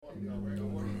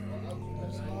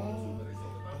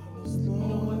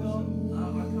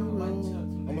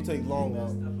take long out.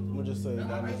 I'm gonna just say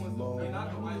down this long road.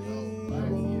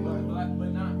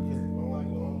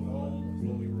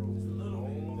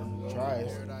 Try it.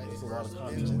 It's a lot of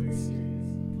confidence.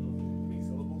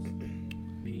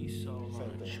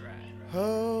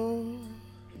 Oh.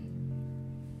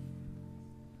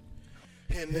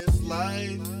 In this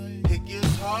life, it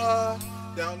gets hard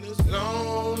down this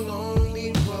long,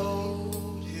 lonely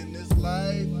road. In this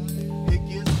life, it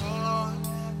gets hard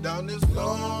down this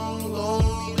long,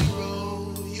 lonely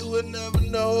road. You would never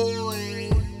know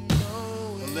it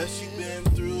unless you've been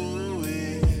through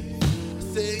it. I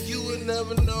said you would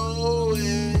never know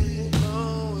it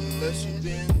unless you've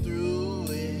been through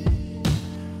it.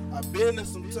 I've been through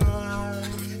some time.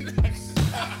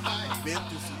 I've been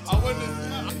through some time.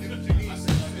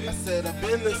 I said I've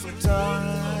been through some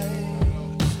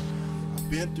time. I've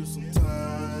been through some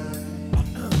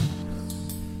time.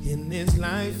 In this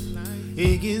life,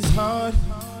 it gets hard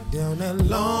down that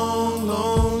long,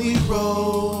 lonely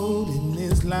road. In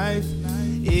this life,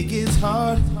 it gets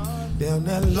hard down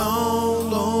that long,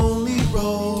 lonely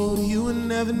road. You would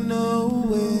never know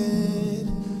it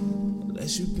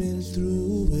unless you've been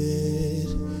through it.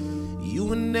 You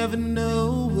would never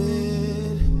know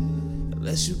it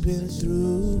unless you've been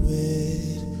through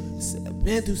it. I said I've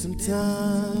been through some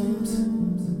times.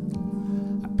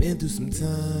 I've been through some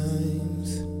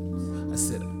times. I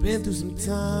said I've been through some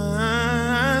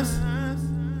times.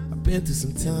 I've been through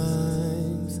some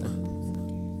times.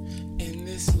 In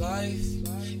this life,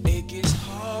 it gets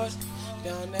hard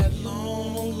down that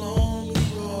long, lonely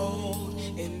road.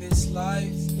 In this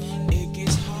life, it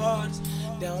gets hard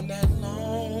down that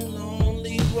long,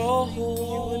 lonely road. You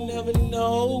will never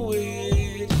know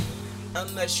it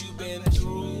unless you've been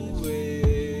through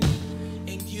it.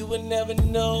 And you will never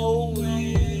know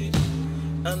it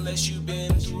unless you've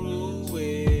been through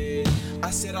it. I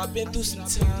said I've been through some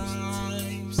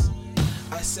times.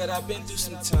 I said I've been through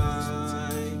some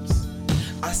times.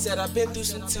 I said I've been through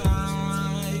some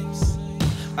times.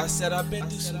 I said I've been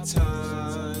through some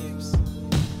times.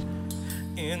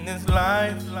 In this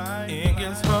life, it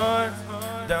gets hard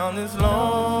down this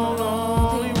long,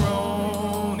 lonely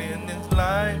road. In this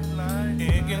life,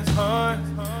 it gets hard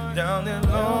down this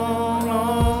long,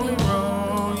 lonely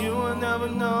road. You will never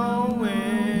know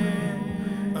it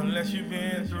unless you've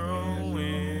been through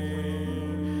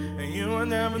it. And you will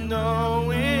never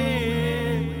know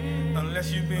it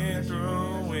unless you've been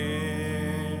through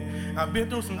it. I've been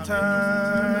through some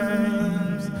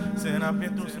times. Said I've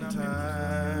been through some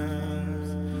times.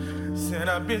 Said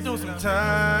I've been through some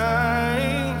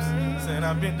times. Said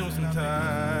I've been through some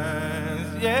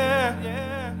times.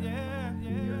 Yeah.